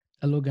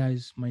Hello,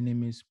 guys. My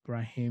name is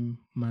Brahim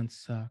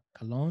Mansa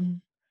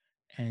Kalon,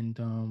 and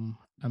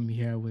I'm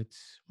here with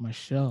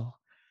Michelle.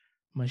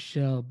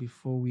 Michelle,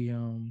 before we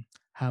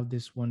have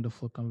this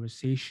wonderful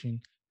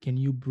conversation, can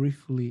you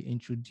briefly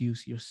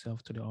introduce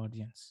yourself to the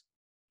audience?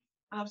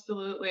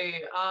 Absolutely.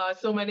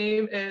 So my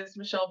name is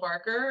Michelle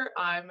Barker.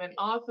 I'm an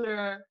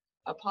author,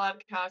 a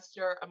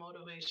podcaster, a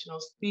motivational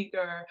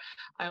speaker.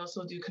 I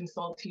also do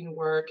consulting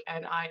work,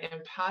 and I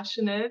am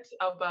passionate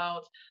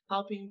about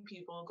helping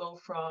people go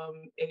from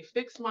a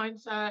fixed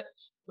mindset,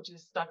 which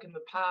is stuck in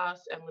the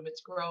past and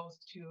limits growth,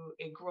 to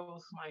a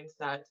growth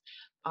mindset,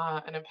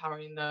 and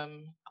empowering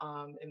them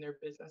in their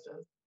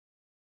businesses.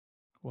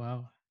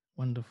 Wow,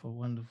 wonderful,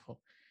 wonderful.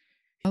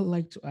 I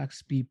like to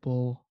ask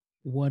people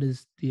what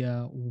is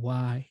their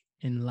why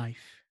in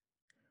life?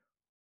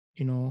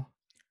 You know,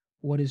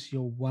 what is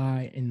your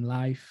why in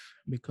life?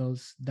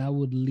 Because that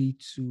would lead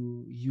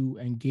to you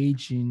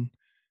engaging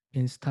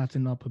in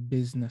starting up a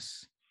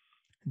business.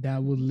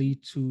 That would Mhm.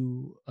 lead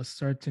to a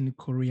certain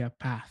career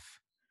path,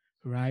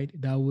 right?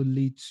 That would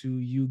lead to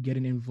you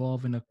getting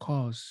involved in a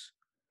cause.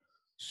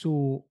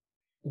 So,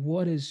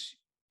 what is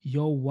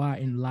your why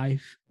in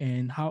life,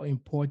 and how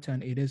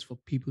important it is for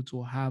people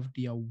to have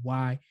their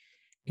why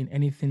in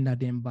anything that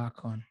they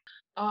embark on?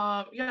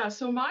 Yeah,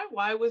 so my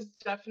why was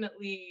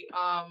definitely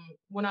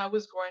when I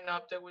was growing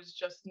up, there was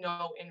just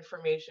no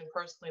information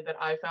personally that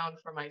I found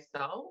for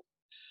myself.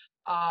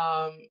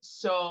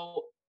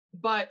 So,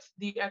 but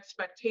the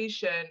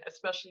expectation,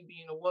 especially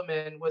being a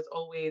woman, was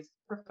always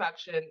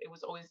perfection, it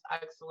was always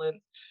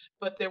excellence,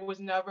 but there was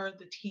never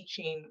the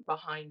teaching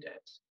behind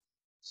it.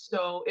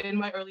 So in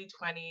my early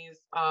 20s,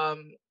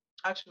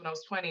 actually when I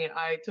was 20,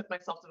 I took my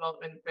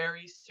self-development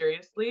very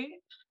seriously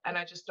and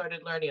I just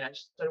started learning. I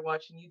just started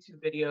watching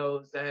YouTube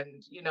videos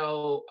and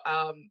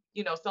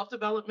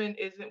self-development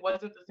isn't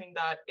wasn't the thing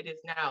that it is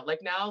now. Like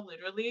now,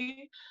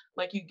 literally,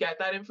 like you get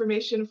that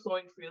information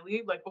flowing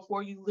freely. Like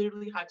before you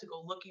literally had to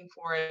go looking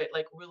for it,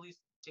 like really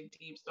dig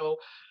deep. So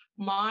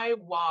my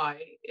why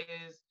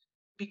is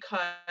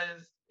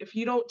because if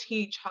you don't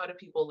teach, how do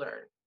people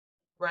learn?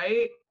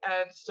 Right?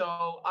 And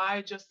so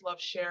I just love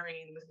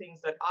sharing the things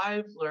that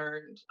I've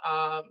learned,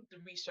 the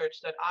research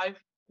that I've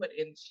put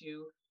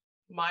into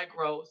my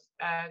growth,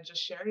 and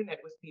just sharing it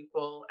with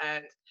people.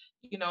 And,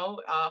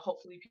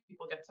 hopefully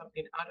people get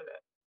something out of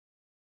it.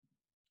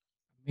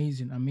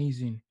 Amazing,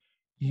 amazing.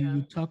 You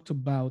Yeah. talked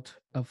about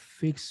a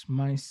fixed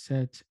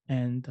mindset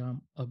and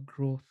a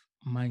growth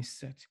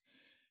mindset.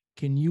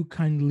 Can you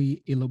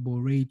kindly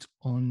elaborate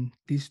on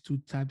these two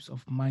types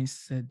of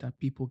mindset that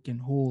people can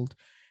hold,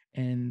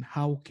 and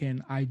how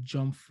can I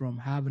jump from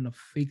having a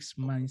fixed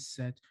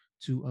mindset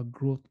to a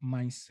growth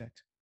mindset?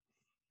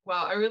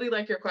 Wow, I really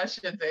like your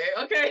questions,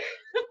 eh? Okay.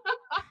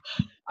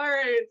 All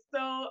right. So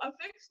a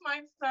fixed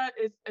mindset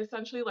is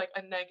essentially like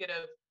a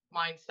negative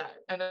mindset.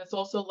 And it's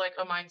also like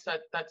a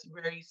mindset that's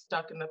very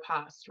stuck in the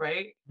past,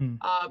 right? Mm,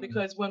 mm,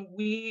 Because when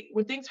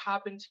things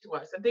happen to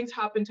us, and things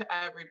happen to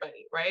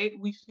everybody, right?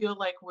 We feel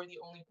like we're the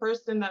only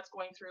person that's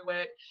going through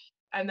it.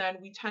 And then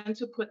we tend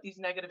to put these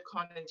negative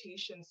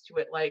connotations to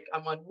it, like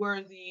I'm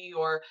unworthy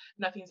or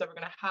nothing's ever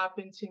going to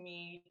happen to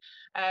me.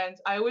 And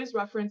I always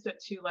reference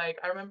it to, like,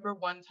 I remember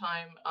one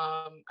time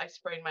I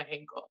sprained my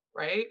ankle,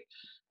 right?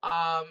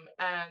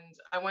 And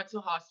I went to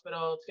the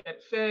hospital to get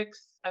it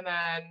fixed. And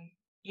then,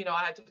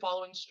 I had to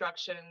follow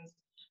instructions.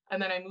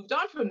 And then I moved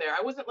on from there.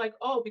 I wasn't like,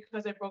 oh,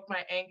 because I broke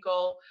my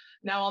ankle,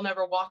 now I'll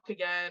never walk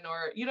again,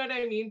 or you know what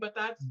I mean? But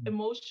that's mm,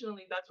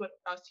 emotionally, that's what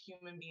us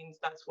human beings,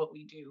 that's what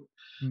we do.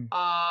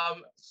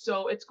 mm,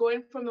 So it's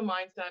going from the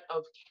mindset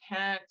of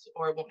can't,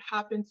 or it won't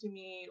happen to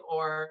me,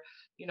 or,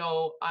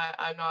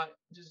 I'm not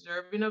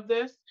deserving of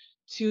this,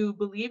 to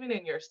believing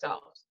in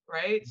yourself,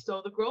 right?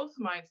 So the growth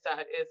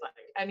mindset is like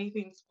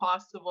anything's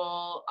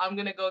possible. I'm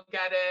gonna go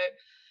get it,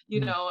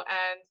 mm,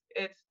 and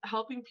it's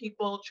helping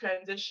people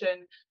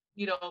transition,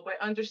 by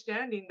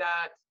understanding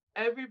that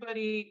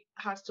everybody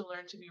has to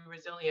learn to be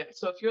resilient.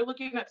 So if you're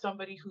looking at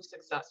somebody who's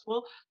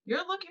successful,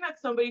 you're looking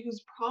at somebody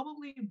who's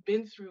probably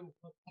been through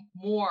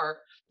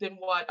more than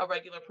what a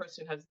regular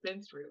person has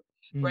been through,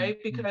 mm, right?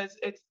 mm. Because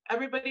it's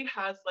everybody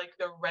has like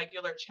their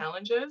regular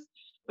challenges,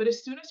 but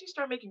as soon as you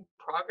start making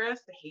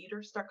progress, the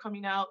haters start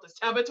coming out, the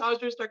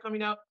sabotagers start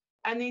coming out,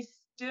 and they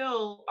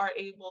still are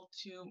able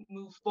to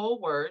move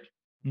forward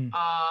Mm.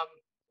 um,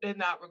 in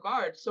that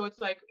regard. So it's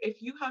like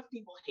if you have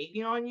people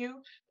hating on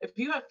you, if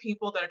you have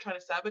people that are trying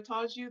to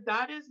sabotage you,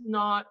 that is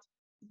not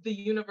the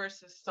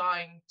universe's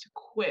sign to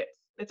quit.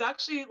 It's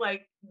actually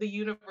like the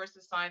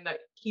universe's sign that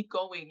keep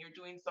going, you're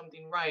doing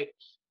something right.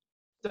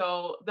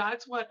 So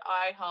that's what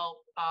I help,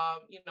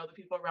 the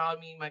people around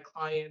me, my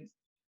clients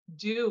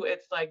do.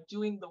 It's like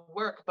doing the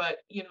work, but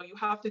you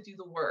have to do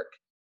the work,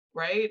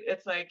 right?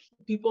 It's like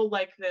people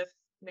like this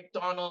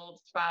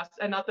McDonald's fast,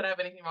 and not that I have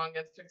anything wrong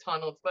against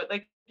McDonald's, but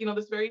like,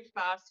 this very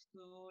fast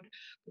food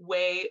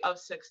way of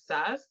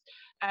success.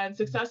 And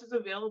success is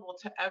available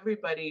to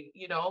everybody,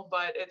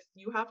 but it's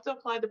you have to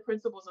apply the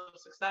principles of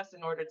success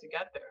in order to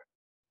get there.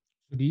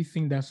 So do you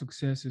think that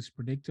success is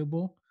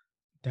predictable,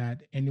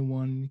 that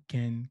anyone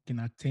can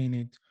attain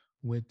it,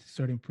 with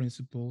certain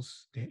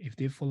principles. If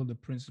they follow the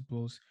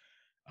principles,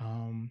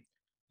 um,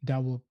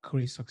 that will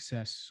create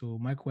success. So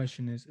my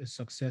question is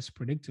success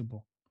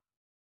predictable?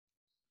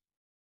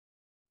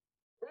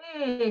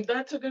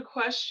 That's a good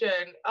question.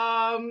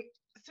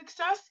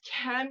 Success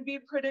can be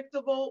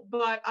predictable,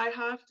 but I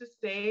have to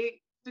say,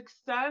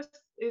 success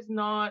is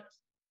not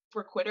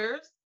for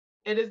quitters.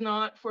 It is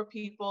not for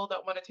people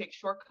that want to take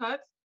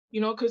shortcuts.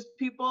 Because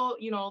people,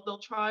 they'll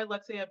try,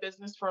 let's say, a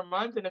business for a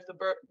month, and if the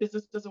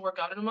business doesn't work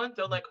out in a month,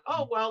 they're like,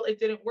 oh, Mhm. well, it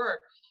didn't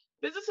work.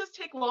 Businesses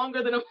take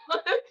longer than a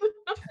month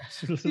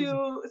Absolutely.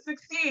 to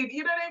succeed.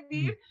 You know what I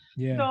mean? Mhm.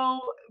 Yeah.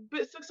 So,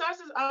 but success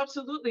is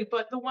absolutely.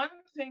 But the one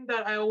thing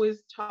that I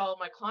always tell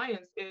my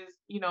clients is,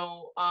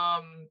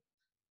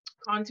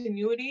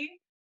 continuity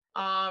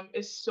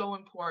is so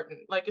important,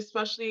 like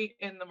especially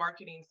in the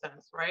marketing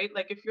sense, right?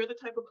 Like if you're the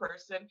type of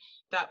person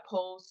that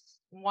posts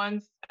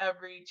once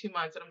every 2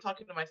 months, and I'm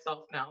talking to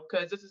myself now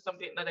because this is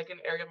something that, like, an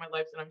area of my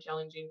life that I'm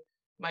challenging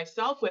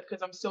myself with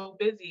because I'm so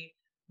busy.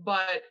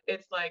 But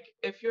it's like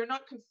if you're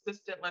not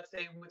consistent, let's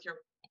say, with your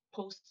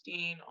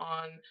posting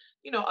on,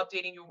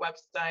 updating your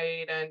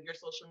website and your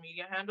social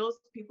media handles,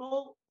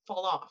 people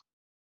fall off.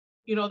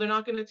 They're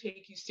not going to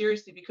take you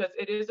seriously because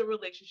it is a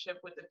relationship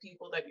with the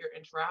people that you're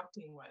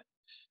interacting with,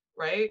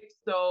 right?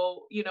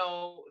 So,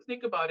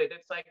 think about it.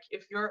 It's like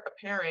if you're a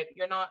parent,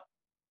 you're not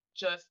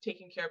just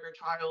taking care of your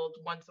child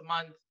once a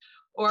month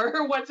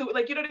or once a,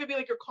 like, you know what I mean?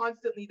 Like you're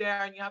constantly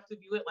there and you have to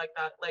view it like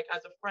that. Like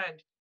as a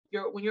friend,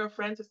 when you're a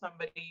friend to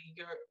somebody,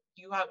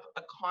 you have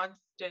a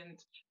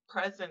constant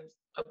presence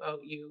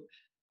about you.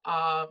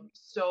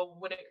 So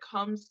when it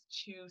comes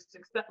to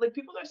success, like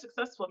people that are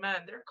successful,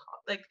 man,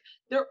 like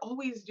they're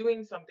always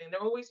doing something.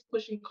 They're always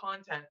pushing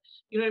content.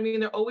 You know what I mean?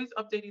 They're always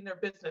updating their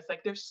business.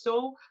 Like they're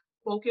so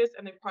focused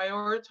and they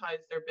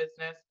prioritize their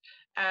business.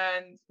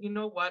 And you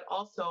know what?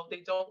 Also,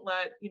 they don't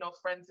let,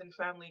 friends and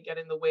family get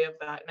in the way of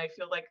that. And I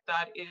feel like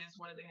that is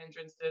one of the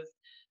hindrances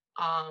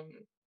um,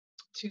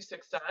 to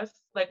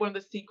success, like one of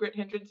the secret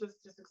hindrances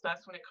to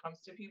success when it comes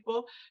to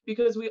people,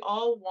 because we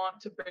all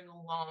want to bring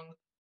along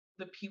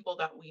the people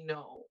that we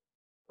know,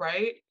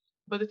 right?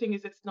 But the thing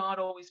is, it's not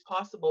always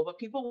possible. But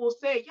people will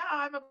say, yeah,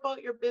 I'm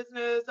about your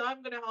business.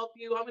 I'm going to help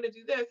you. I'm going to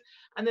do this.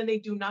 And then they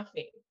do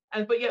nothing.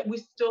 But yet we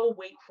still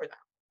wait for them.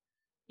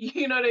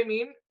 You know what I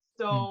mean?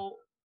 Mm.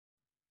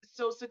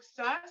 So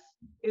success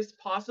is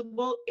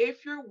possible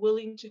if you're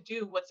willing to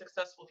do what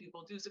successful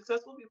people do.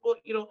 Successful people,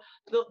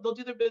 they'll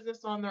do their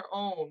business on their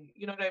own.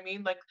 You know what I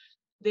mean? Like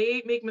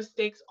they make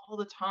mistakes all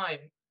the time.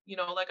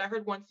 Like I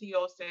heard one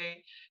CEO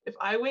say, if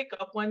I wake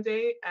up one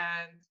day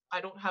and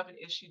I don't have an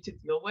issue to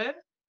deal with,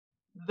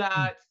 Mm.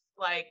 that's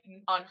like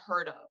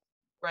unheard of,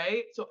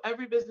 right? So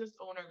every business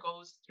owner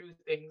goes through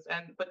things,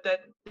 and but then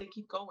they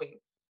keep going.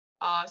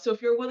 So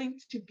if you're willing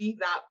to be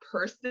that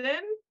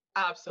person,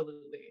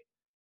 absolutely.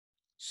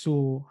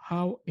 So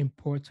how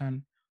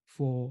important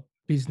for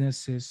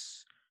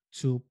businesses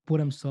to put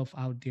themselves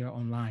out there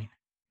online?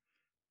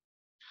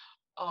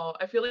 Oh,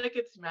 I feel like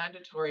it's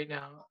mandatory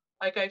now.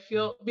 Like I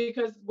feel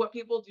because what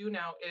people do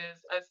now is,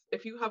 as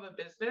if you have a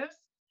business,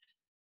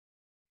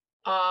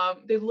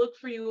 they look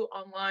for you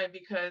online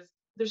because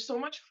there's so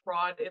much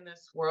fraud in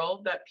this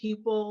world that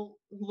people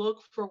look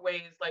for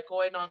ways, like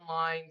going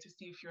online to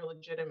see if you're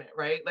legitimate,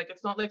 right? Like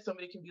it's not like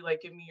somebody can be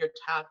like, give me your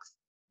tax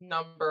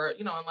number,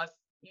 unless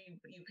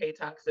you pay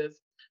taxes.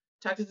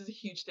 Taxes is a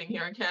huge thing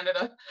here in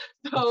Canada.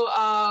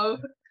 So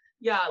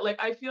yeah, like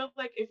I feel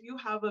like if you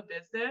have a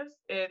business,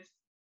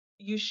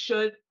 you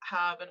should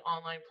have an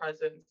online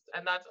presence,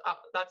 and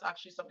that's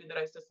actually something that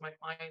I assist my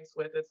clients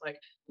with. It's like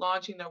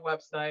launching their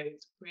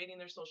websites, creating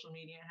their social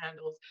media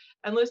handles.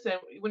 And listen,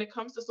 when it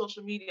comes to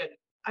social media,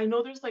 I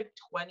know there's like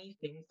 20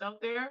 things out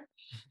there.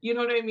 You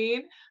know what I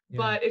mean? Yeah.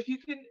 But if you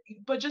can,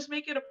 but just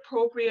make it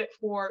appropriate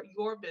for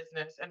your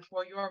business and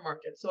for your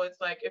market. So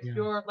it's like if Yeah.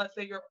 you're, let's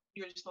say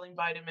you're selling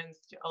vitamins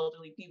to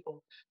elderly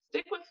people,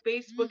 stick with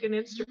Facebook and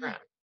Instagram.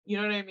 You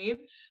know what I mean?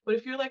 But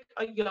if you're like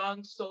a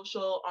young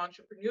social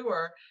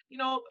entrepreneur,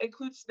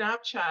 include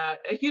Snapchat,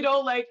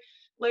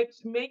 like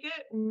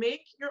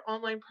make your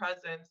online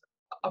presence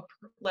up,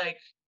 like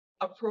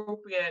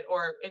appropriate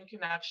or in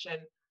connection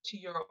to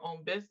your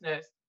own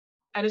business.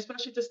 And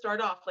especially to start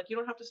off, like you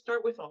don't have to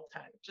start with all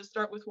 10, just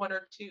start with one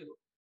or two,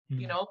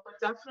 Mm. but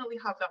definitely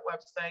have that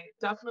website,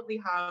 definitely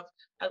have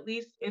at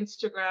least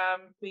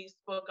Instagram,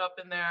 Facebook up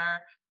in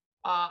there.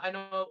 I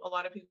know a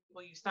lot of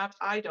people use Snaps.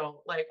 I don't.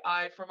 Like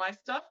for my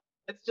stuff,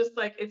 it's just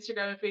like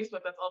Instagram and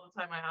Facebook. That's all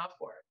the time I have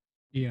for it.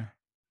 Yeah.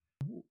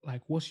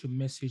 Like what's your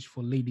message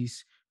for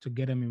ladies to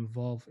get them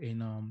involved in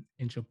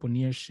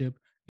entrepreneurship?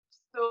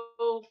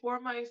 So for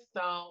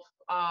myself,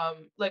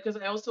 like,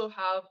 because I also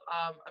have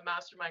a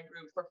mastermind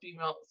group for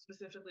female,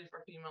 specifically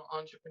for female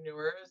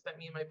entrepreneurs that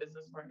me and my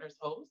business partners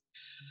host.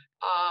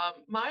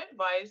 My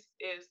advice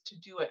is to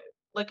do it.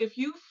 Like, if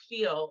you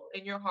feel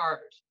in your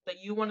heart that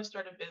you want to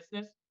start a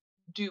business,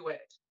 do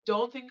it.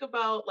 Don't think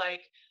about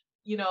like,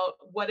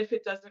 what if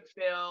it doesn't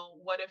fail?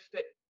 What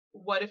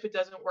if it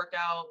doesn't work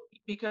out?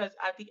 Because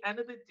at the end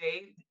of the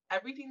day,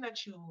 everything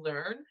that you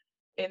learn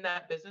in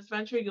that business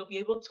venture, you'll be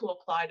able to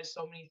apply to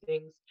so many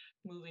things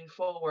moving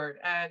forward.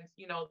 And,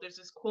 there's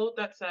this quote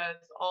that says,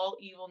 all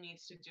evil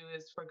needs to do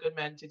is for good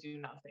men to do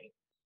nothing.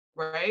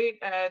 Right.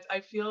 And I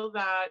feel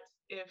that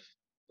if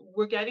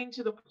we're getting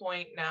to the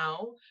point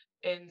now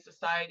in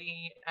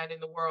society and in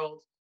the world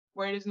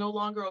where it is no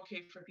longer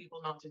okay for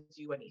people not to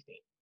do anything,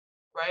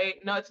 right?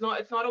 No, it's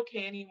not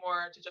okay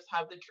anymore to just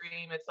have the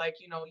dream. It's like,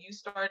 you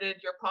started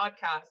your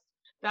podcast.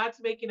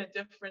 That's making a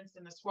difference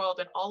in this world.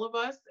 And all of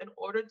us, in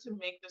order to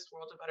make this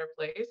world a better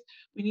place,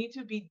 we need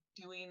to be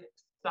doing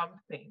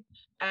something.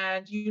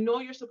 And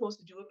you're supposed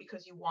to do it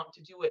because you want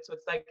to do it. So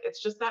it's like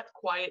it's just that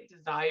quiet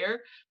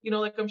desire.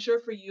 Like I'm sure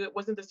for you, it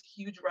wasn't this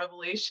huge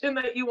revelation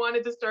that you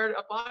wanted to start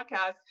a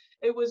podcast.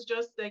 It was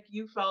just like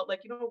you felt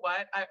like,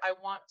 what? I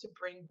want to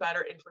bring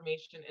better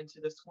information into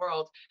this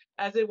world,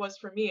 as it was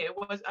for me.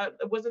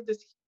 It wasn't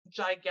this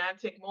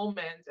gigantic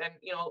moment, and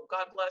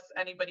God bless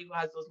anybody who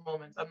has those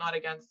moments. I'm not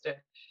against it,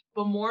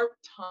 but more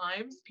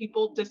times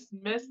people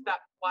dismiss that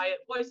quiet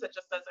voice that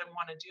just says I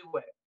want to do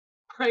it,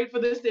 right, for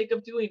the sake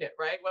of doing it,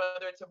 right?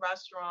 Whether it's a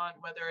restaurant,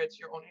 whether it's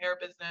your own hair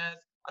business,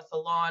 a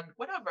salon,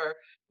 whatever,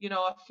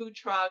 a food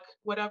truck,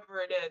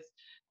 whatever it is.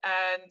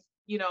 And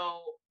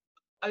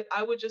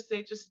I would just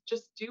say just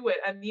do it,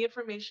 and the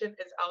information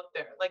is out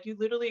there. Like you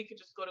literally could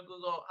just go to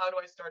Google, how do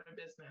I start a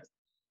business?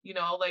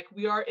 Like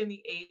we are in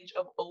the age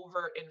of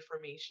over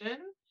information.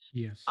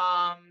 Yes.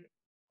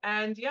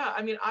 And yeah,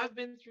 I mean, I've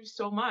been through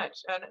so much,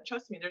 and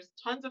trust me, there's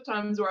tons of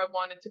times where I've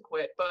wanted to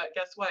quit, but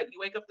guess what? You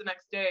wake up the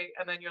next day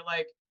and then you're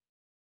like,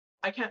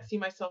 I can't see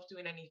myself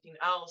doing anything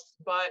else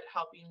but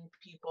helping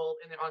people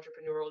in their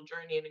entrepreneurial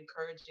journey and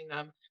encouraging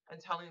them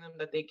and telling them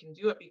that they can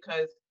do it,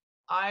 because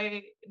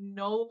I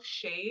no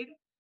shade,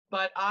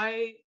 but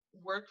I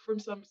work from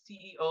some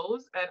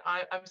CEOs, and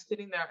I'm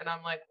sitting there and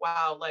I'm like,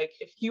 wow, like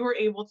if you were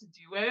able to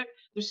do it,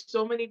 there's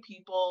so many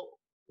people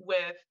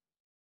with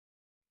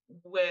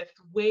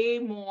way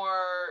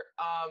more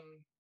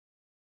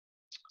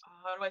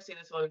how do I say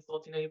this without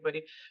insulting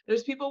anybody?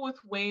 There's people with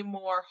way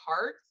more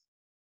hearts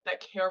that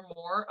care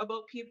more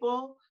about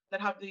people,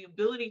 that have the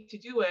ability to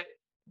do it,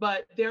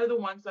 but they're the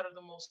ones that are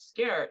the most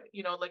scared.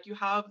 Like you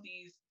have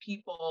these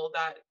people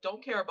that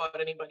don't care about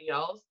anybody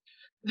else,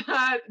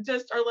 that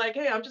just are like,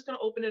 hey, I'm just going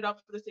to open it up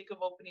for the sake of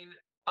opening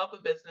up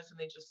a business, and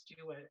they just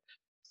do it.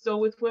 So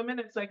with women,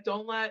 it's like,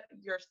 don't let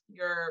your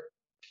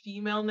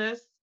femaleness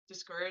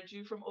discourage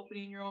you from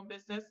opening your own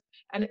business.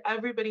 And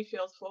everybody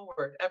fails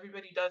forward.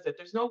 Everybody does it.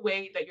 There's no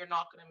way that you're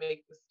not going to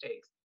make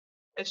mistakes.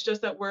 It's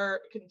just that we're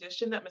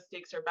conditioned that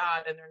mistakes are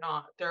bad, and they're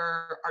not.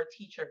 They're our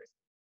teachers,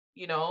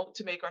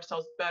 to make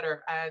ourselves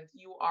better. And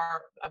you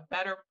are a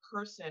better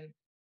person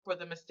for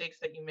the mistakes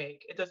that you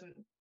make. It doesn't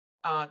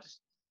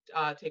just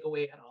take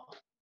away at all.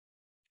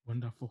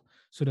 Wonderful.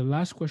 So the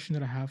last question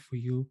that I have for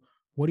you,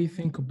 what do you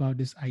think about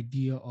this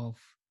idea of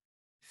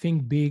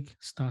think big,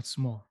 start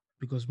small?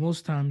 Because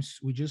most times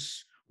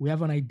we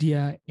have an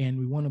idea and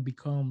we want to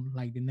become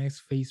like the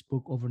next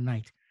Facebook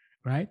overnight,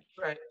 right?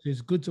 Right. So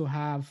it's good to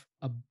have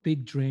a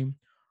big dream,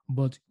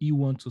 but you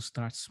want to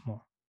start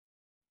small.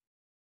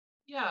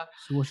 Yeah.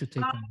 So what's your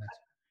take Uh, on that?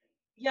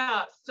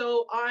 yeah.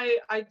 So I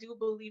do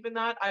believe in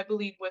that. I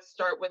believe with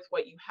start with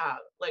what you have.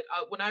 Like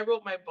when I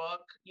wrote my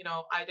book,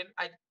 I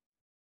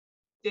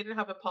didn't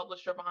have a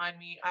publisher behind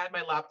me. I had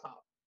my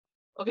laptop.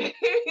 Okay.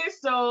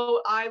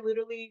 So I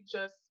literally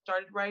just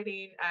started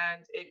writing,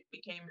 and it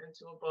became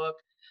into a book.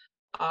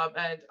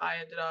 And I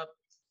ended up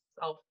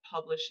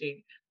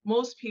self-publishing.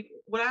 Most people,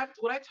 what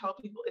I tell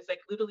people is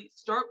like literally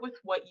start with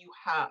what you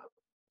have.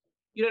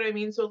 You know what I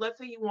mean? So let's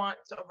say you want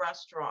a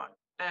restaurant,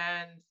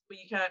 and but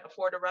you can't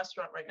afford a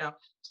restaurant right now.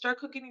 Start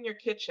cooking in your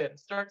kitchen.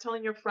 Start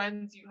telling your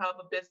friends you have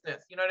a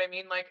business. You know what I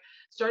mean? Like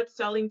start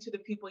selling to the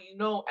people you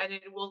know,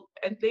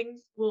 and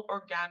things will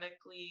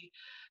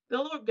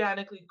they'll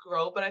organically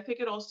grow. But I think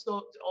it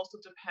also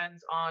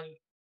depends on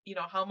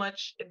how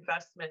much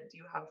investment do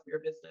you have for your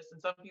business.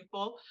 And some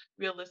people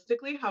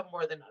realistically have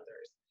more than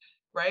others,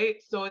 right?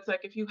 So it's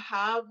like if you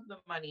have the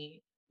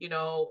money,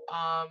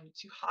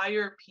 to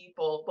hire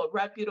people, but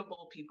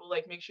reputable people,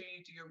 like make sure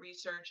you do your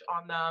research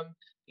on them,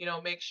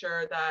 make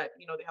sure that,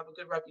 they have a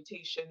good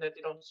reputation, that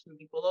they don't screw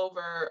people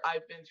over.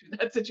 I've been through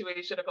that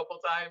situation a couple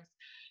times,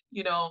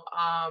 you know,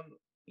 um,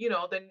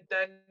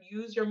 then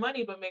use your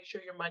money, but make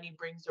sure your money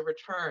brings a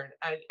return,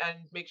 and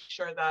make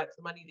sure that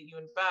the money that you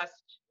invest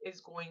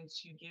is going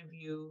to give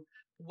you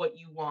what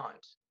you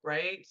want,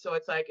 right? So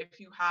it's like if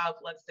you have,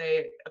 let's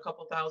say, a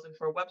couple thousand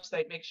for a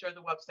website, make sure the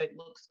website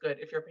looks good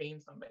if you're paying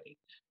somebody.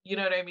 You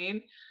know what I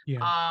mean?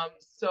 Yeah,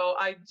 So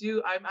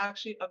I'm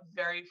actually a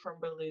very firm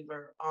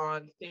believer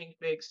on think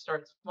big,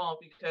 start small,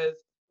 because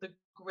the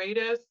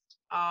greatest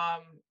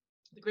um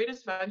the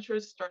greatest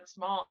ventures start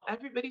small.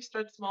 Everybody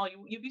starts small.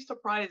 You'd be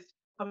surprised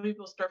how many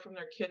people start from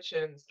their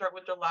kitchen, start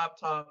with their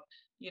laptop,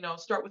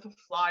 start with a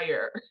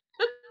flyer.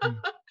 mm,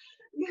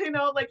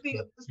 Like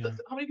yeah,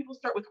 how many people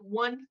start with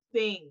one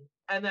thing,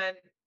 and then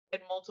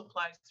it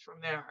multiplies from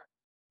there.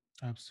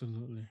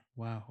 absolutely.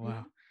 Wow, wow.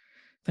 Mhm.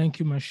 Thank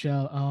you,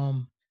 Michelle.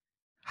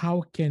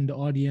 how can the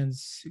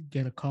audience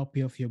get a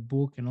copy of your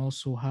book, and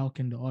also how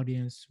can the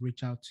audience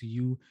reach out to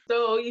you?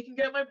 So you can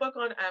get my book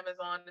on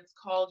Amazon. It's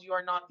called You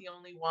Are Not the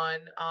Only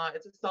One.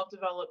 It's a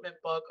self-development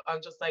book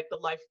on just like the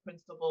life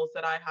principles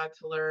that I had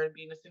to learn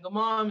being a single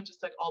mom and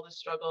just like all the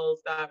struggles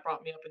that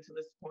brought me up into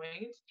this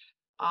point.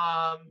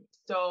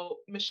 So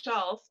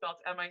Michelle, spelled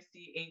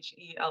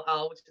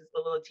Michell, which is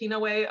the Latina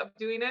way of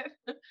doing it.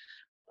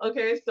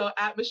 Okay, so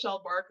at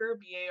Michelle Barker,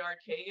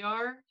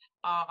 Barker,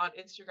 on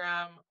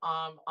Instagram,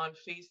 on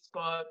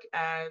Facebook,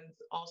 and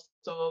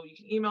also you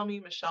can email me,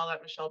 Michelle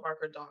at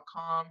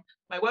michellebarker.com.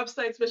 My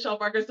website's Michelle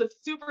Barker, so it's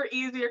super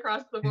easy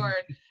across the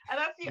board. And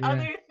that's the Yeah,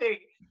 other thing.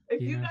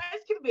 If you yeah.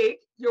 guys can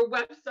make your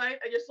website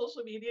and your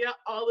social media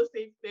all the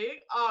same thing,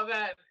 oh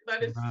man,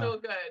 that is Wow. so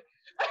good.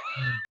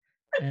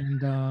 Yeah.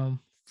 And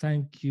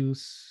thank you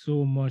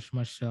so much,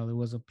 Michelle. It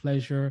was a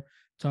pleasure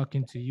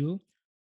talking to you.